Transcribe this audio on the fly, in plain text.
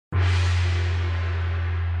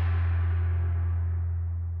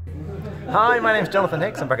Hi, my name's Jonathan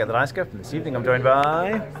Hicks. I'm back at the Dice Cup, and this evening I'm joined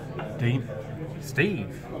by Dean,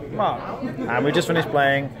 Steve, Mark, and we just finished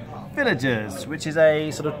playing Villagers, which is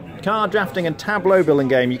a sort of card drafting and tableau building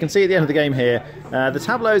game. You can see at the end of the game here, the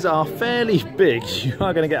tableaus are fairly big. You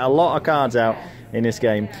are going to get a lot of cards out in this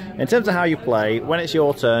game. In terms of how you play, when it's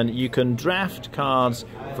your turn, you can draft cards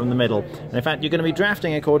from the middle. And in fact, you're going to be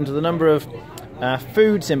drafting according to the number of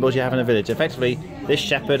food symbols you have in a village. Effectively, this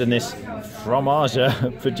shepherd and this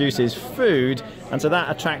fromager produces food, and so that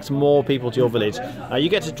attracts more people to your village. You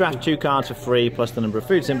get to draft 2 cards for free plus the number of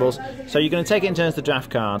food symbols, so you're going to take it in turns to draft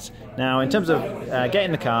cards. Now, in terms of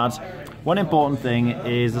getting the cards, one important thing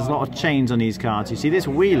is there's a lot of chains on these cards. You see, this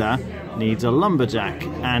wheeler needs a lumberjack,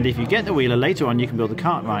 and if you get the wheeler later on, you can build the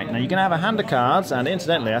cart right. Now, you're going to have a hand of cards, and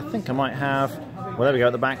incidentally, I think I might have, well, there we go,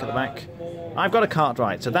 at the back. I've got a cart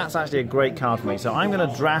right, so that's actually a great card for me. So I'm going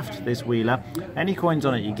to draft this wheeler. Any coins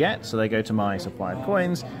on it you get, so they go to my supply of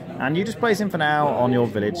coins, and you just place them for now on your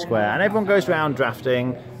village square. And everyone goes around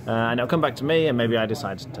drafting, and it'll come back to me, and maybe I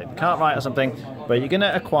decide to take the cart right or something. But you're going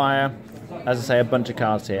to acquire, as I say, a bunch of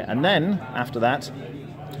cards here. And then, after that,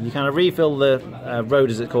 you kind of refill the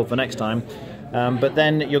road, as it's called, for next time. But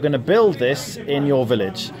then you're going to build this in your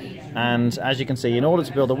village. And as you can see, in order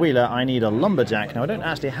to build a wheeler, I need a lumberjack. Now, I don't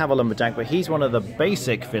actually have a lumberjack, but he's one of the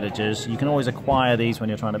basic villagers. You can always acquire these when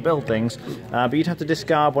you're trying to build things, but you'd have to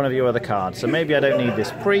discard one of your other cards. So maybe I don't need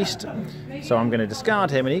this priest, so I'm going to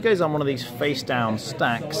discard him, and he goes on one of these face-down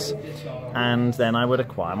stacks, and then I would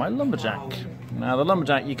acquire my lumberjack. Now, the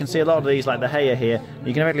lumberjack, you can see a lot of these, like the hay here,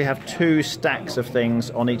 you can actually have 2 stacks of things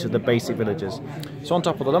on each of the basic villagers. So on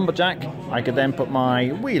top of the lumberjack, I could then put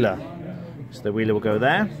my wheeler. So the wheeler will go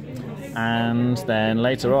there. And then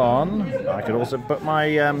later on, I could also put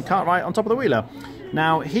my cart right on top of the wheeler.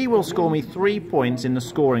 Now, he will score me 3 points in the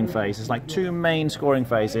scoring phase. There's like 2 main scoring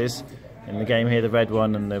phases in the game here, the red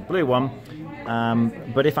one and the blue one.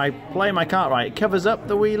 But if I play my cart right, it covers up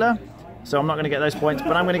the wheeler, so I'm not going to get those points,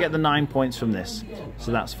 but I'm going to get the 9 points from this,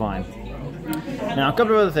 so that's fine. Now, a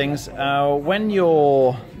couple of other things. When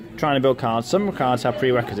you're trying to build cards, some cards have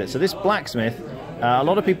prerequisites. So this blacksmith, a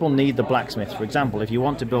lot of people need the blacksmith. For example, if you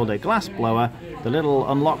want to build a glass blower, the little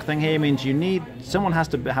unlock thing here means someone has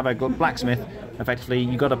to have a blacksmith. Effectively,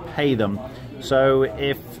 you've got to pay them. So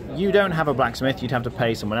if you don't have a blacksmith, you'd have to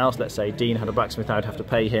pay someone else. Let's say Dean had a blacksmith, I would have to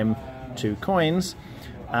pay him 2 coins.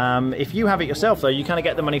 If you have it yourself, though, you kind of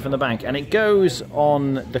get the money from the bank, and it goes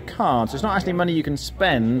on the card. So it's not actually money you can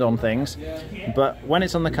spend on things, but when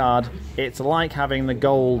it's on the card, it's like having the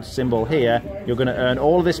gold symbol here. You're going to earn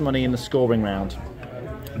all of this money in the scoring round.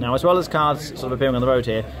 Now, as well as cards sort of appearing on the road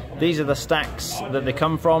here, these are the stacks that they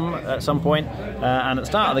come from at some point. And at the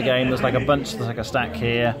start of the game, there's like a bunch, there's like a stack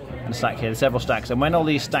here and a stack here, there's several stacks. And when all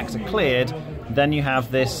these stacks are cleared, then you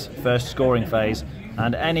have this first scoring phase.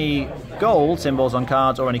 And any gold symbols on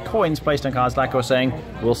cards or any coins placed on cards, like I was saying,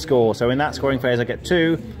 will score. So in that scoring phase, I get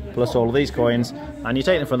 2 plus all of these coins, and you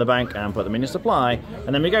take them from the bank and put them in your supply.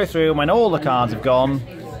 And then we go through, and when all the cards have gone,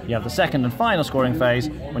 you have the second and final scoring phase,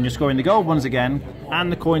 when you're scoring the gold ones again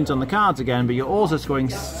and the coins on the cards again, but you're also scoring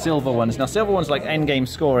silver ones. Now, silver ones are like endgame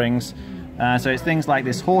scorings. So it's things like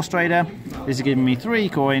this horse trader. This is giving me 3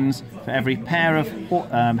 coins for every pair of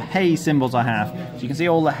hay symbols I have. So you can see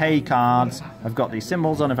all the hay cards have got these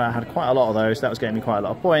symbols on. In fact, I had quite a lot of those. So that was getting me quite a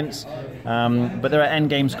lot of points. But there are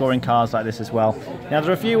endgame scoring cards like this as well. Now, there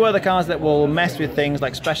are a few other cards that will mess with things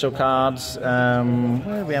like special cards. We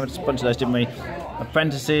have a bunch of those, didn't we?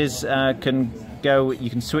 Apprentices can go. You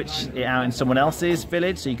can switch it out in someone else's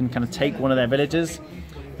village, so you can kind of take one of their villagers.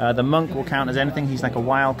 The monk will count as anything. He's like a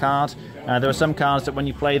wild card. There are some cards that when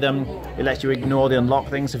you play them, it lets you ignore the unlock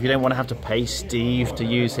things. So if you don't want to have to pay Steve to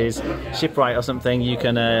use his shipwright or something, you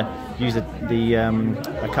can use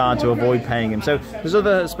a card to avoid paying him. So there's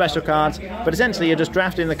other special cards, but essentially you're just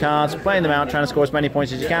drafting the cards, playing them out, trying to score as many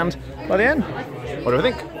points as you can. By the end, what do I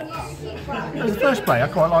think? The first play, I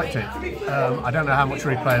quite liked it. I don't know how much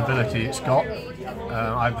replayability it's got.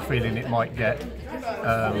 I have a feeling it might get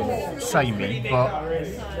samey, but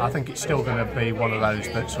I think it's still going to be one of those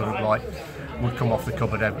that sort of like would come out of the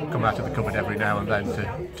cupboard every now and then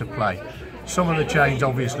to play. Some of the chains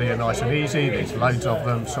obviously are nice and easy, there's loads of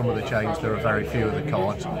them. Some of the chains, there are very few of the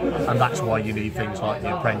cards, and that's why you need things like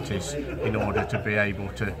the apprentice in order to be able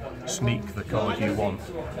to sneak the card you want.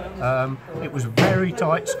 It was very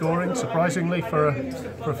tight scoring, surprisingly, for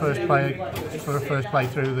a first play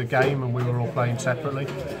through the game, and we were all playing separately.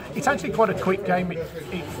 It's actually quite a quick game.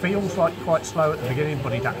 It feels like quite slow at the beginning,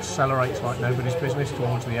 but it accelerates like nobody's business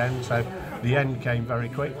towards the end. So the end came very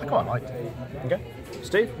quick. I quite liked it. Okay.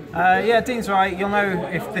 Steve? Yeah, Dean's right. You'll know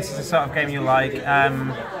if this is the sort of game you like.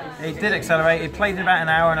 it did accelerate. It played in about an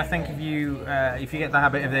hour, and I think if you get the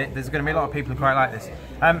habit of it, there's going to be a lot of people who quite like this.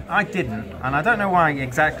 I didn't, and I don't know why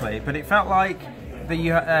exactly, but it felt like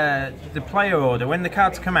the player order, when the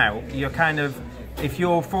cards come out, you're kind of, if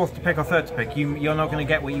you're fourth to pick or third to pick, you're not going to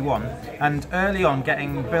get what you want. And early on,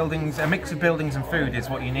 getting buildings, a mix of buildings and food is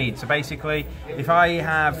what you need. So basically, if I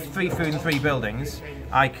have 3 food and 3 buildings,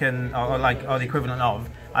 I can, or the equivalent of,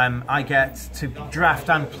 I get to draft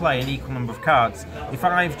and play an equal number of cards. If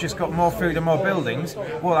I've just got more food and more buildings,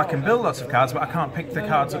 well, I can build lots of cards, but I can't pick the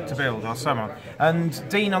cards up to build, or so on. And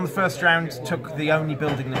Dean on the first round took the only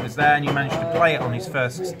building that was there, and you managed to play it on his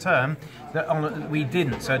first turn. We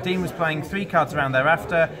didn't. So Dean was playing 3 cards around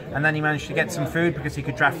thereafter, and then he managed to get some food because he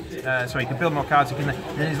could draft. He could build more cards. And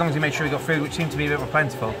as long as he made sure he got food, which seemed to be a bit more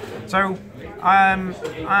plentiful. So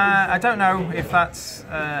I don't know if that's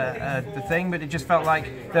the thing, but it just felt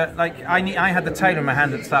like that. Like I had the tailor in my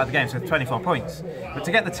hand at the start of the game, so 24 points. But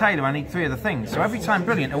to get the tailor, I need 3 other things. So every time,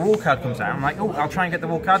 brilliant, a wall card comes out. I'm like, oh, I'll try and get the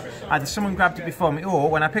wall card. Either someone grabbed it before me, or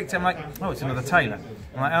when I picked it, I'm like, oh, it's another tailor.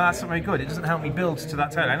 I'm like, oh, that's not very good. It doesn't help me build to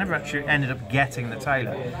that tailor. I never actually ended up getting the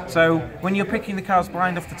tailor. So when you're picking the cards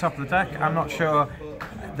blind off the top of the deck, I'm not sure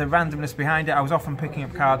the randomness behind it. I was often picking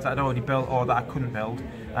up cards that I'd already built or that I couldn't build.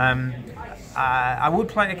 I would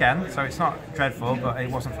play it again, so it's not dreadful, but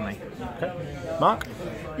it wasn't for me. Okay. Mark?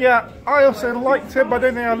 Yeah, I also liked it, but I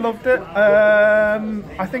don't think I loved it.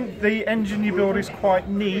 I think the engine you build is quite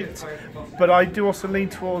neat, but I do also lean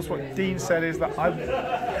towards what Dean said, is that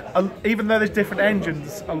even though there's different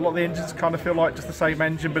engines, a lot of the engines kind of feel like just the same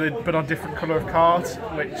engine, but on different colour of cards,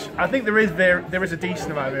 which I think there is a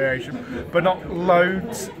decent amount of variation, but not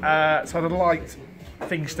loads. So I'd like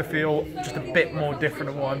things to feel just a bit more different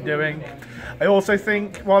than what I'm doing. I also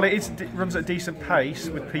think, while it runs at a decent pace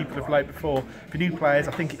with people who've played before, for new players,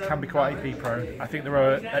 I think it can be quite AP prone. I think there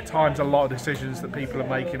are at times a lot of decisions that people are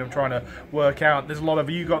making of trying to work out. There's a lot of,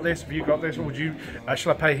 have you got this, or would you,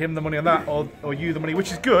 shall I pay him the money on that, or you the money,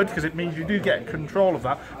 which is good because it means you do get control of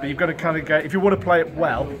that, but you've got to kind of get, if you want to play it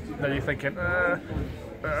well, then you're thinking,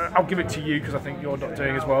 I'll give it to you because I think you're not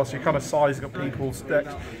doing as well, so you're kind of sizing up people's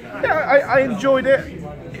decks. Yeah, I enjoyed it.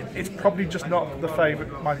 It's probably just not my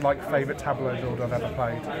favourite tableau build I've ever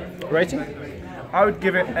played. Rating? I would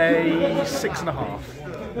give it a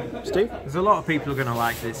 6.5. Steve? There's a lot of people who are going to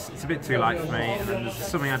like this. It's a bit too light for me, and then there's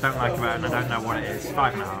something I don't like about it, and I don't know what it is.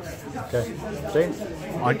 5.5. Okay.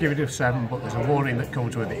 Steve? I'd give it a 7, but there's a warning that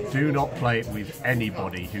comes with it. Do not play it with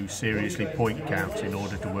anybody who seriously point counts in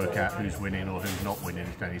order to work out who's winning or who's not winning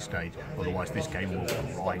at any stage. Otherwise, this game will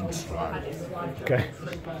grind slow. Okay.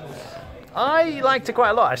 I liked it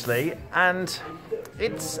quite a lot, actually, and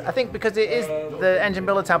I think because it is the engine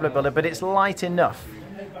builder, tablet builder, but it's light enough.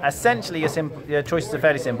 Essentially, your choices are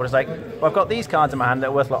fairly simple. It's like, well, I've got these cards in my hand that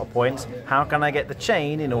are worth a lot of points. How can I get the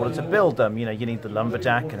chain in order to build them? You know, you need the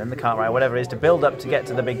lumberjack and then the cartwright, whatever it is, to build up to get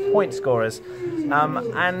to the big point scorers.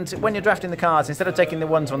 And when you're drafting the cards, instead of taking the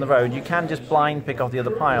ones on the road, you can just blind pick off the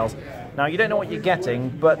other piles. Now, you don't know what you're getting,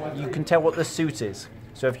 but you can tell what the suit is.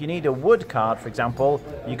 So if you need a wood card, for example,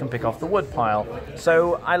 you can pick off the wood pile.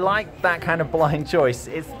 So I like that kind of blind choice.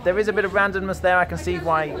 There is a bit of randomness there. I can see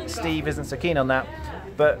why Steve isn't so keen on that.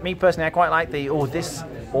 But me personally, I quite like this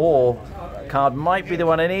card might be the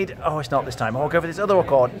one I need. Oh, it's not this time. I'll go for this other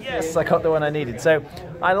card. Yes, I got the one I needed. So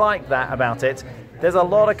I like that about it. There's a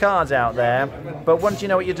lot of cards out there, but once you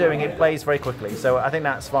know what you're doing, it plays very quickly. So I think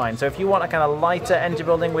that's fine. So if you want a kind of lighter engine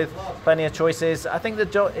building with plenty of choices, I think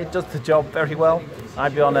it does the job very well.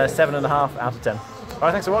 I'd be on a 7.5 out of 10. All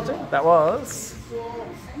right, thanks for watching. That was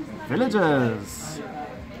Villagers.